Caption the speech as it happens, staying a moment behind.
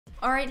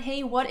Alright,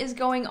 hey, what is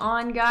going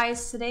on,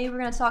 guys? Today we're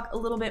going to talk a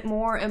little bit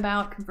more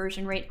about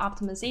conversion rate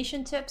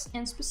optimization tips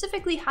and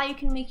specifically how you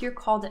can make your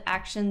call to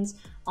actions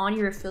on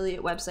your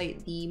affiliate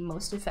website the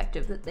most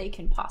effective that they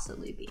can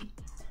possibly be.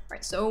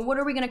 Alright, so what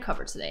are we going to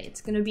cover today? It's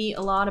going to be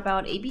a lot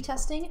about A/B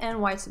testing and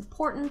why it's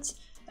important,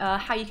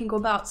 how you can go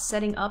about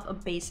setting up a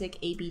basic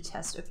A/B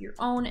test of your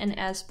own, and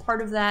as part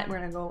of that, we're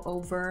going to go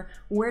over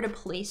where to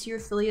place your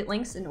affiliate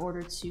links in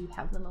order to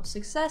have the most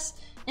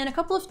success, and a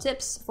couple of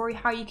tips for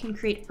how you can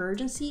create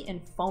urgency and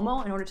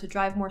FOMO in order to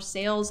drive more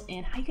sales,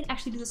 and how you can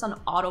actually do this on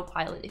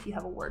autopilot if you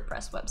have a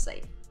WordPress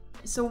website.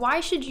 So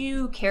why should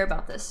you care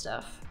about this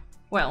stuff?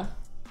 Well,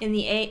 in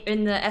the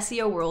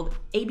SEO world,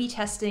 A/B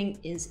testing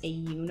is a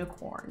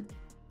unicorn.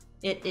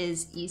 It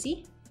is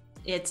easy,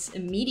 it's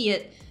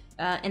immediate,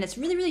 and it's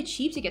really, really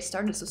cheap to get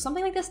started. So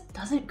something like this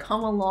doesn't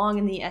come along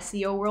in the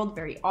SEO world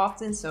very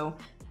often. So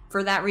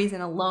for that reason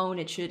alone,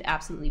 it should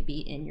absolutely be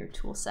in your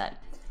tool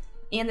set.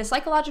 And the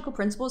psychological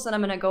principles that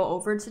I'm going to go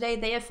over today,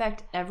 they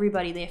affect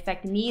everybody. They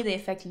affect me, they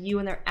affect you,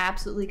 and they're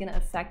absolutely going to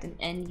affect an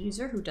end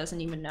user who doesn't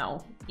even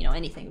know,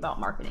 anything about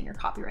marketing or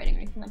copywriting or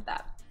anything like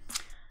that.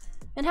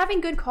 And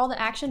having good call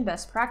to action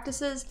best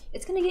practices,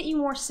 it's going to get you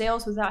more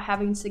sales without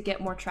having to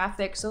get more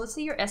traffic. So let's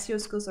say your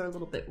SEO skills are a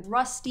little bit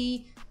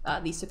rusty.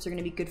 These tips are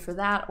going to be good for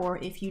that. Or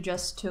if you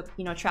just took,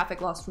 traffic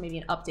loss from maybe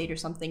an update or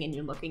something and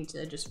you're looking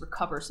to just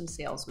recover some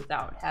sales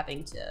without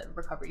having to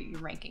recover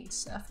your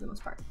rankings for the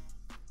most part.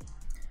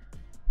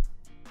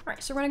 All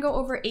right, so we're going to go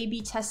over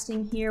A/B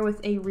testing here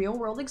with a real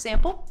world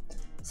example.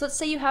 So let's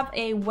say you have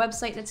a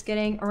website that's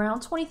getting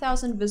around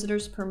 20,000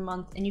 visitors per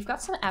month, and you've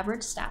got some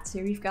average stats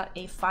here. You've got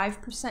a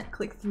 5%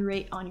 click-through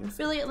rate on your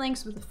affiliate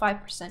links with a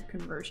 5%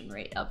 conversion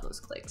rate of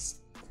those clicks.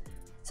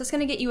 So it's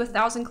going to get you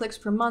 1,000 clicks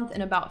per month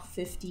and about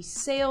 50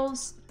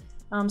 sales.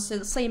 So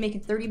let's say you're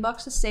making 30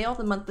 bucks a sale.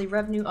 The monthly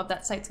revenue of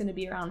that site's going to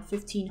be around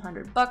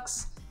 1,500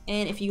 bucks.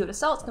 And if you go to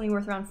sell, it's going to be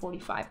worth around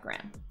 45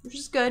 grand, which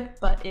is good,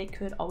 but it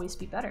could always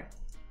be better.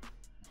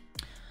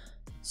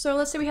 So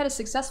let's say we had a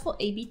successful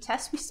A/B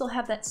test. We still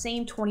have that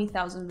same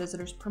 20,000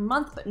 visitors per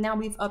month, but now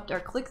we've upped our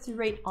click-through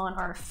rate on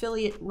our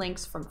affiliate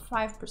links from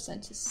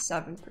 5% to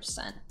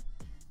 7%.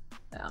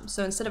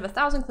 So instead of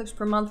 1,000 clicks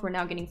per month, we're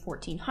now getting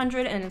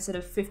 1,400, and instead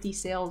of 50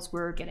 sales,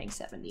 we're getting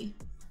 70.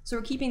 So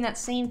we're keeping that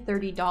same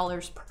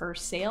 $30 per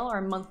sale.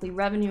 Our monthly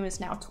revenue is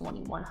now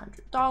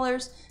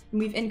 $2,100, and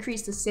we've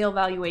increased the sale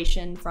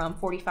valuation from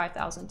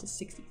 $45,000 to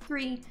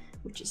 $63,000,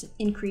 which is an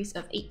increase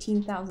of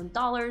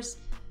 $18,000.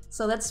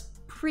 So that's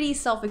pretty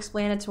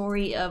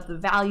self-explanatory of the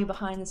value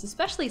behind this,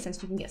 especially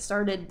since you can get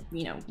started,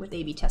 with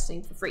A/B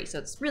testing for free. So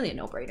it's really a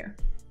no-brainer.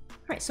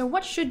 All right, so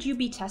what should you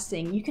be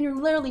testing? You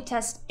can literally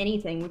test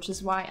anything, which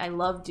is why I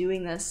love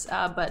doing this.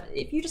 But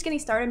if you're just getting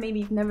started, maybe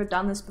you've never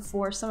done this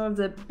before, some of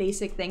the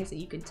basic things that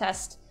you can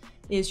test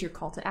is your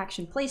call to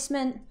action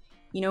placement,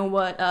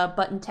 what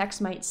button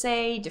text might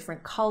say,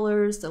 different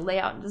colors, the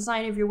layout and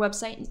design of your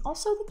website, and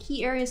also the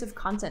key areas of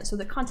content. So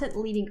the content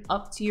leading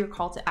up to your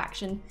call to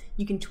action,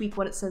 you can tweak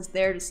what it says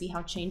there to see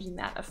how changing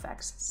that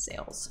affects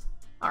sales.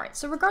 All right,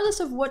 so regardless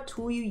of what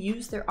tool you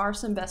use, there are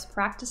some best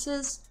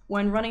practices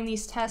when running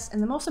these tests,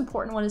 and the most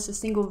important one is a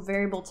single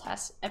variable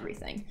test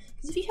everything.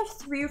 Because if you have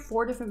 3 or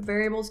 4 different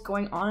variables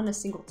going on in a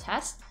single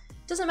test,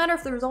 it doesn't matter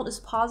if the result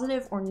is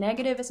positive or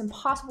negative, it's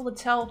impossible to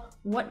tell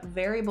what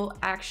variable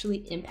actually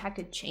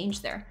impacted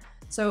change there.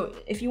 So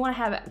if you want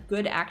to have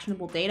good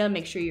actionable data,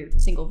 make sure you're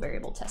single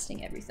variable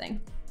testing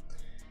everything.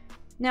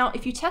 Now,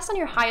 if you test on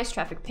your highest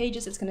traffic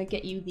pages, it's going to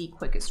get you the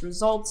quickest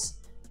results.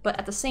 But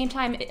at the same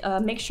time,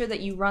 make sure that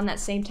you run that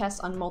same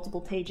test on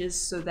multiple pages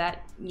so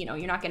that you're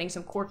not getting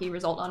some quirky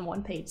result on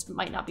one page that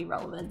might not be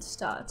relevant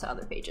to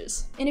other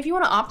pages. And if you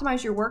want to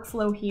optimize your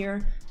workflow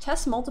here,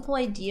 test multiple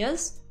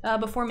ideas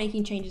before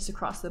making changes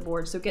across the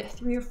board. So get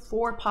 3 or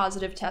 4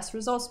 positive test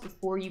results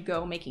before you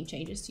go making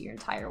changes to your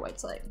entire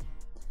website.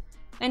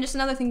 And just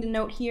another thing to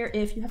note here,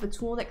 if you have a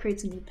tool that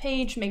creates a new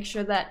page, make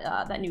sure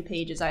that that new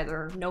page is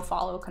either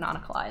nofollow,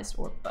 canonicalized,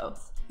 or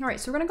both. All right,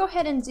 so we're gonna go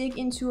ahead and dig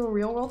into a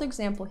real world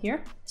example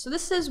here. So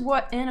this is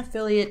what an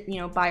affiliate,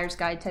 buyer's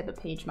guide type of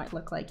page might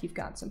look like. You've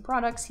got some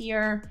products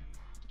here,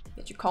 you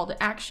get your call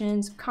to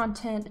actions,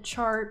 content, a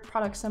chart,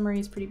 product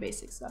summaries, pretty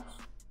basic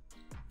stuff.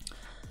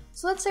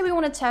 So let's say we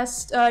want to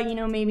test,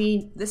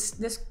 maybe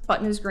this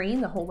button is green,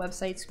 the whole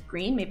website's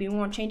green. Maybe we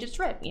want to change it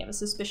to red. We have a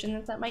suspicion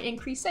that that might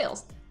increase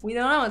sales. We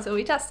don't know until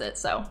we test it.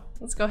 So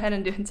let's go ahead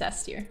and do a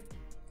test here.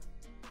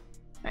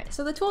 All right,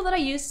 so the tool that I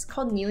use is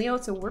called Neilio.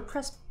 It's a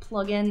WordPress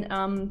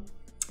plugin.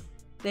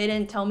 They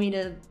didn't tell me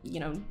to,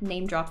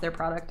 name drop their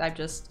product. I've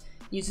just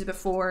used it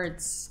before.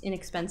 It's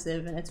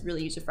inexpensive and it's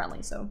really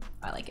user-friendly, so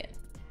I like it.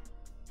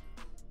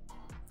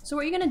 So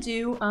what you're gonna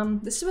do,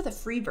 this is with a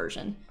free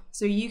version.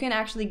 So you can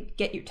actually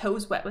get your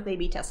toes wet with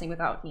A/B testing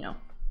without,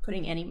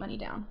 putting any money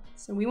down.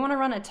 So we wanna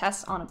run a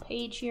test on a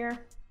page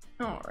here.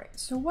 All right,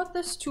 so what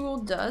this tool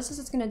does is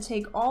it's gonna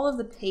take all of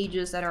the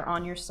pages that are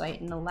on your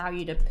site and allow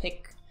you to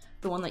pick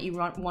the one that you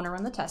wanna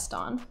run the test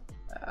on.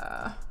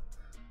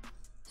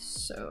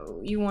 So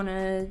you want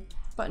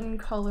button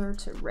color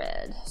to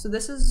red. So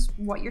this is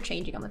what you're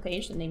changing on the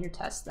page, so name your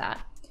test that.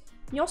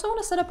 You also want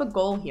to set up a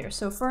goal here.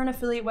 So for an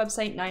affiliate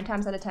website, 9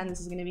 times out of 10, this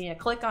is going to be a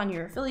click on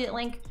your affiliate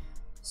link.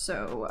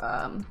 So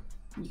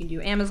you can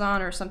do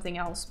Amazon or something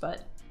else,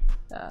 but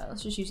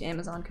let's just use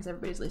Amazon because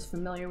everybody's at least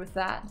familiar with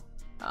that.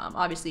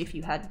 Obviously, if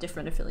you had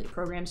different affiliate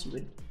programs, you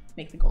would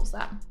make the goals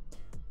that.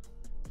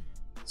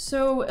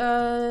 So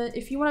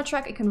if you want to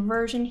track a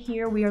conversion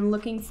here, we are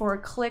looking for a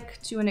click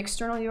to an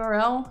external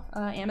URL.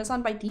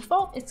 Amazon by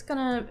default, it's going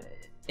to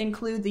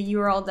include the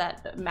URL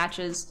that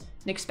matches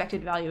an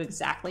expected value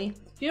exactly.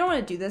 You don't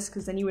want to do this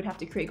because then you would have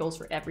to create goals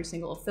for every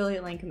single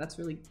affiliate link, and that's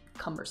really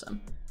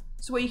cumbersome.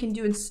 So what you can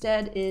do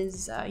instead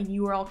is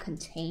URL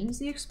contains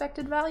the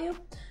expected value.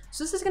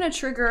 So this is going to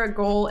trigger a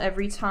goal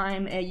every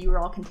time a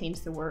URL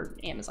contains the word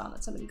Amazon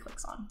that somebody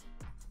clicks on.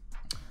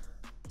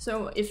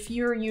 So if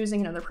you're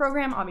using another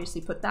program,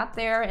 obviously put that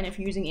there, and if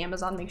you're using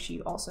Amazon, make sure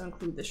you also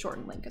include the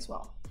shortened link as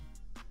well.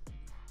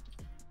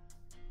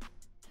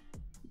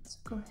 Let's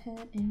go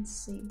ahead and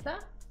save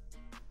that.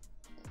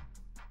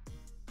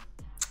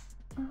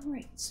 All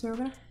right, so we're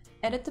gonna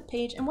edit the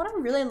page, and what I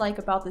really like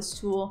about this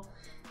tool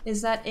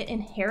is that it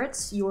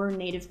inherits your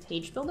native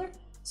page builder.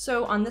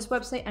 So on this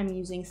website, I'm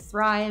using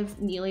Thrive.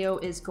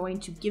 Neilio is going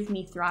to give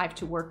me Thrive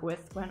to work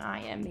with when I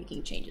am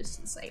making changes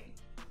to the site.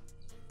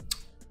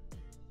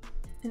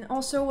 And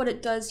also what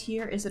it does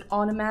here is it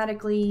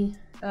automatically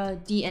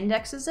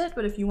de-indexes it,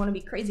 but if you want to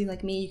be crazy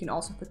like me, you can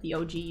also put the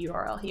OG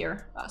URL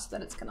here so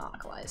that it's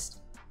canonicalized.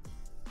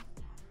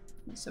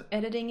 So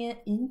editing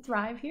it in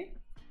Thrive here.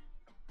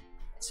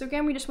 So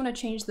again, we just want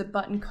to change the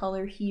button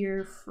color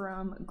here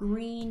from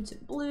green to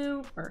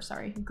blue, or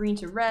sorry, green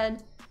to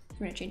red.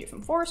 We're going to change it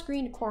from forest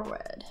green to core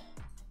red.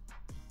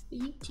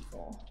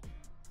 Beautiful.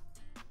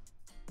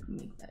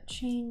 Make that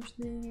change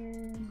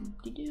there.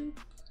 Doop-de-doo.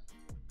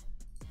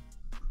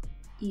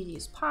 Easy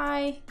as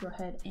pie. Go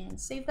ahead and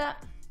save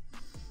that.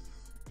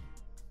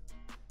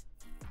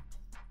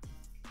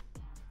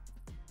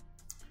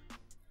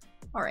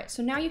 All right,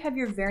 so now you have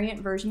your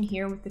variant version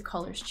here with the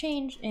colors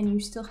changed, and you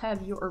still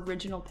have your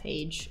original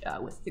page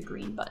with the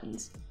green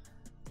buttons.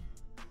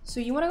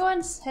 So you want to go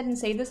ahead and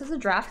save this as a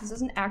draft. This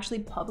doesn't actually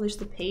publish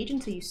the page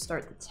until you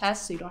start the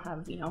test, so you don't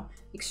have,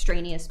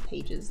 extraneous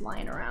pages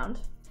lying around.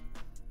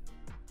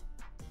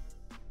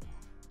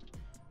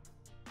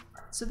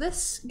 So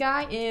this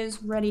guy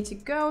is ready to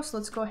go, so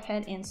let's go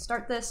ahead and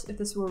start this. If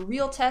this were a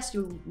real test,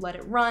 you would let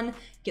it run,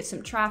 get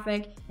some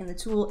traffic, and the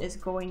tool is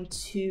going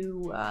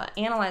to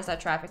analyze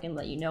that traffic and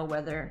let you know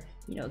whether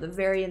the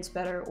variant's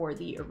better or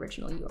the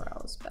original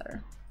URL is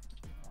better.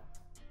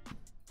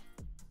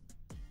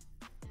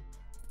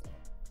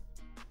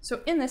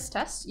 So in this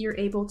test, you're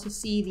able to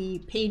see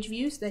the page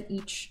views that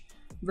each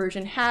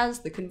version has,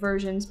 the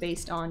conversions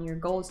based on your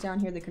goals down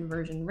here, the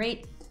conversion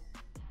rate.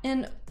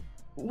 And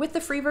with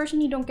the free version,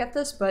 you don't get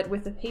this, but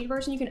with the paid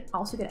version, you can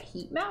also get a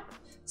heat map.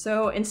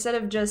 So instead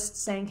of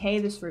just saying, hey,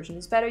 this version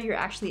is better, you're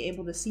actually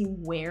able to see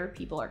where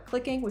people are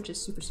clicking, which is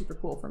super, super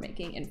cool for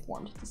making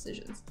informed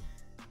decisions.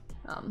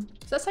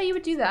 So that's how you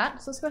would do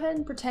that. So let's go ahead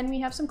and pretend we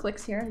have some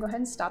clicks here and go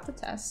ahead and stop the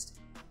test.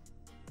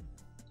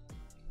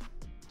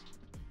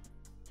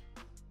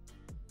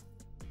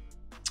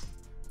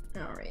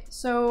 All right,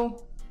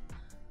 so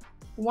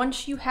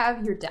once you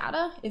have your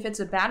data, if it's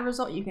a bad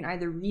result, you can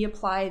either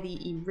reapply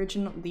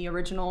the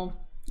original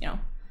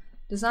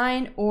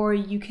design, or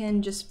you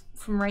can just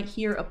from right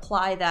here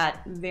apply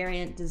that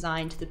variant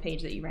design to the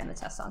page that you ran the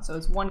test on. So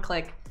it's one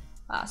click,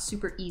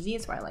 super easy.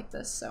 That's why I like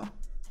this. So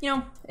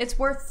it's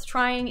worth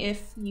trying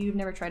if you've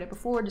never tried it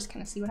before. Just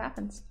kind of see what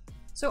happens.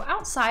 So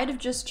outside of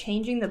just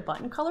changing the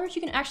button colors,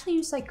 you can actually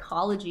use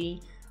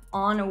psychology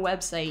on a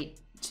website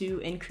to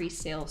increase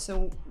sales.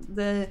 So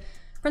the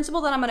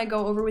principle that I'm going to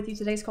go over with you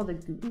today is called the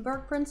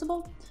Gutenberg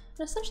principle.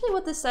 And essentially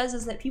what this says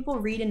is that people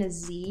read in a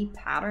Z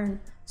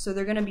pattern. So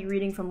they're going to be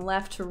reading from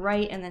left to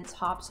right and then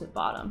top to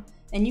bottom.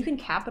 And you can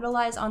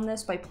capitalize on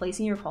this by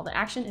placing your call to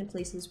action in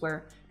places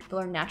where people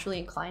are naturally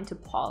inclined to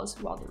pause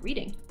while they're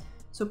reading.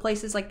 So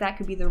places like that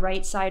could be the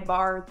right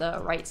sidebar, the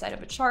right side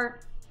of a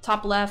chart,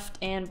 top left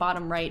and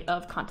bottom right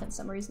of content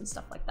summaries and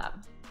stuff like that.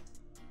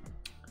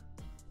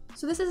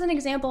 So this is an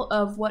example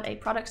of what a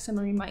product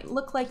summary might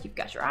look like. You've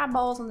got your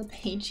eyeballs on the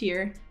page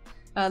here.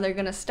 They're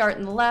going to start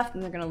in the left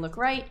and they're going to look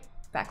right,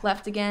 back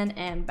left again,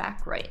 and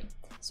back right.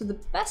 So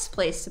the best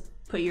place to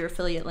put your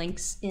affiliate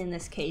links in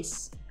this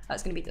case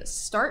is going to be the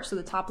start, so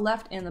the top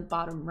left and the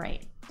bottom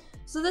right.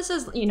 So this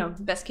is,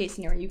 best case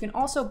scenario. You can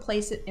also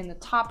place it in the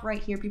top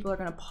right here. People are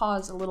going to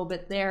pause a little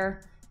bit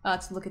there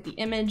to look at the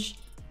image.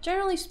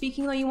 Generally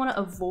speaking, though, you want to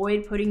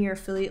avoid putting your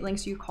affiliate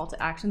links to your call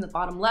to action in the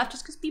bottom left,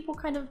 just because people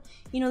kind of,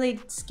 they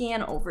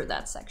scan over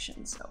that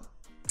section. So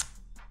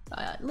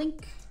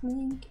link,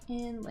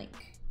 and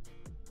link.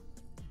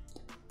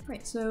 All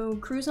right, so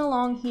cruising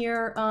along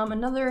here,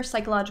 another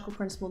psychological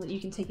principle that you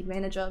can take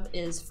advantage of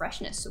is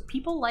freshness. So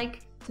people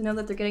like to know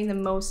that they're getting the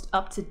most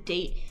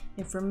up-to-date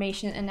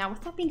information. And now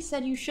with that being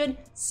said, you should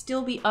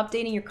still be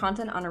updating your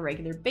content on a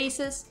regular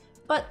basis,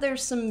 but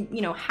there's some,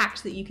 hacks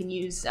that you can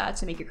use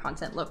to make your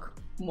content look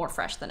more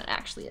fresh than it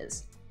actually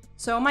is.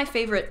 So my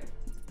favorite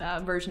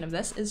version of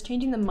this is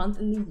changing the month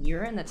and the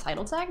year in the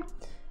title tag.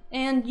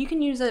 And you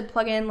can use a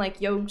plugin like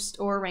Yoast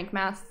or Rank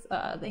Math.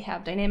 They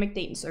have dynamic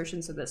date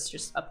insertion, so this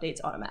just updates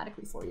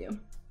automatically for you.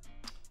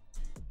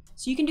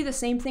 So you can do the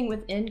same thing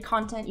within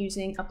content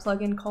using a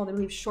plugin called, I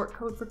believe,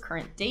 Shortcode for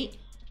Current Date.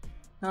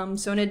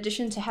 So in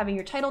addition to having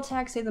your title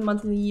tag say the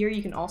month and the year,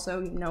 you can also,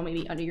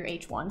 maybe under your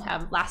H1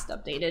 have last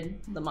updated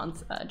the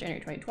month, January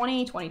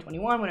 2020,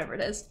 2021, whatever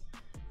it is.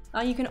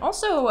 You can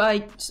also,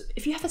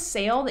 if you have a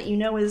sale that you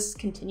know is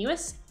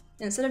continuous,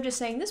 instead of just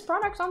saying this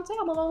product's on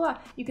sale, blah, blah, blah,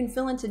 you can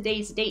fill in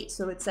today's date.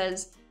 So it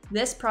says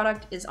this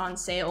product is on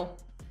sale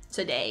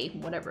today,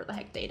 whatever the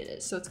heck date it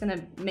is. So it's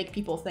gonna make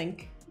people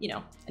think,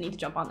 I need to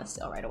jump on this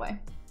sale right away.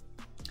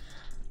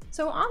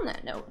 So on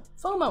that note,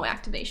 FOMO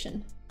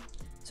activation.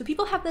 So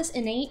people have this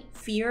innate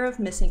fear of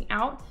missing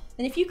out.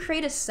 And if you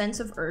create a sense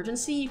of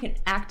urgency, you can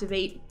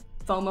activate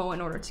FOMO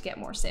in order to get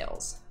more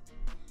sales.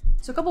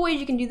 So a couple ways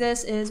you can do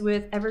this is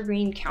with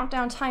evergreen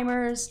countdown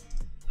timers,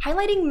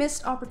 highlighting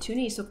missed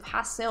opportunities, so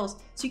past sales.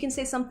 So you can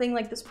say something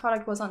like this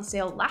product was on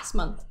sale last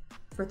month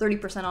for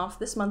 30% off.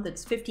 This month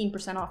it's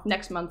 15% off.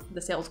 Next month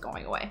the sale's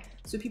going away.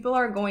 So people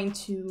are going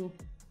to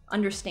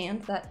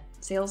understand that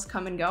sales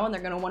come and go and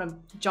they're going to want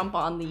to jump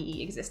on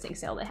the existing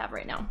sale they have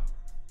right now.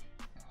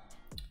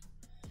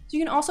 So you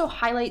can also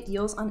highlight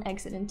deals on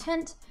exit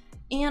intent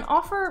and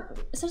offer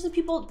essentially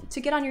people to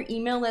get on your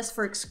email list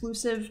for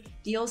exclusive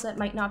deals that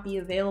might not be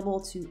available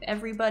to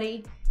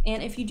everybody.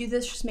 And if you do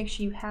this, just make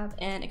sure you have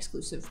an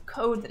exclusive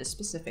code that is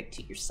specific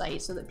to your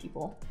site so that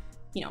people,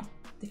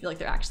 they feel like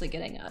they're actually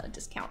getting a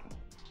discount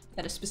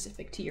that is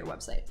specific to your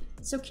website.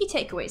 So key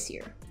takeaways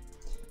here.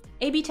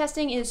 A/B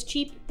testing is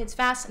cheap, it's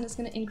fast, and it's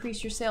gonna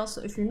increase your sales.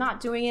 So if you're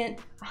not doing it,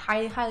 I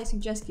highly, highly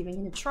suggest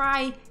giving it a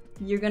try.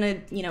 You're gonna,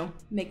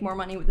 make more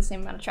money with the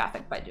same amount of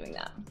traffic by doing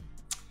that.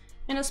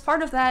 And as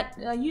part of that,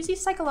 use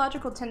these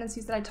psychological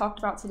tendencies that I talked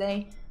about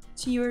today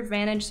to your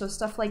advantage. So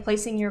stuff like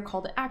placing your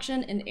call to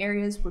action in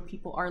areas where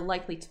people are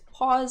likely to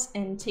pause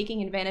and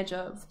taking advantage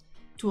of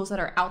tools that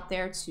are out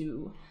there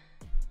to,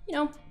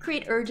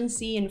 create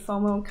urgency and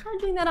FOMO, kind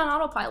of doing that on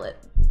autopilot.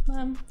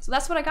 So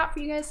that's what I got for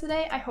you guys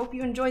today. I hope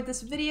you enjoyed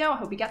this video. I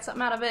hope you got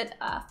something out of it.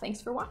 Thanks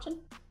for watching.